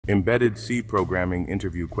Embedded C Programming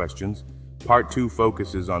Interview Questions. Part 2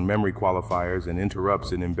 focuses on memory qualifiers and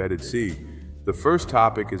interrupts in embedded C. The first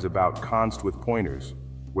topic is about const with pointers,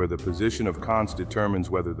 where the position of const determines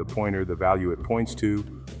whether the pointer, the value it points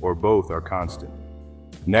to, or both are constant.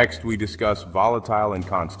 Next, we discuss volatile and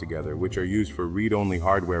const together, which are used for read-only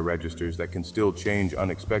hardware registers that can still change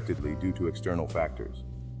unexpectedly due to external factors.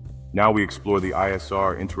 Now we explore the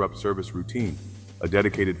ISR interrupt service routine, a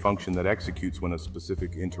dedicated function that executes when a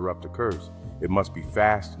specific interrupt occurs. It must be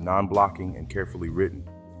fast, non-blocking, and carefully written.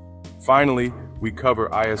 Finally, we cover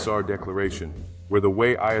ISR declaration, where the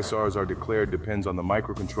way ISRs are declared depends on the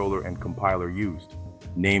microcontroller and compiler used.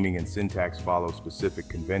 Naming and syntax follow specific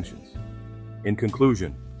conventions. In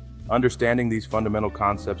conclusion, understanding these fundamental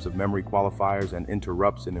concepts of memory qualifiers and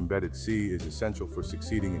interrupts in embedded C is essential for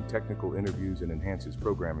succeeding in technical interviews and enhances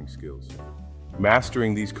programming skills.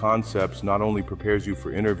 Mastering these concepts not only prepares you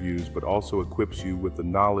for interviews, but also equips you with the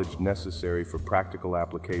knowledge necessary for practical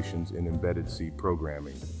applications in embedded C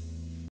programming.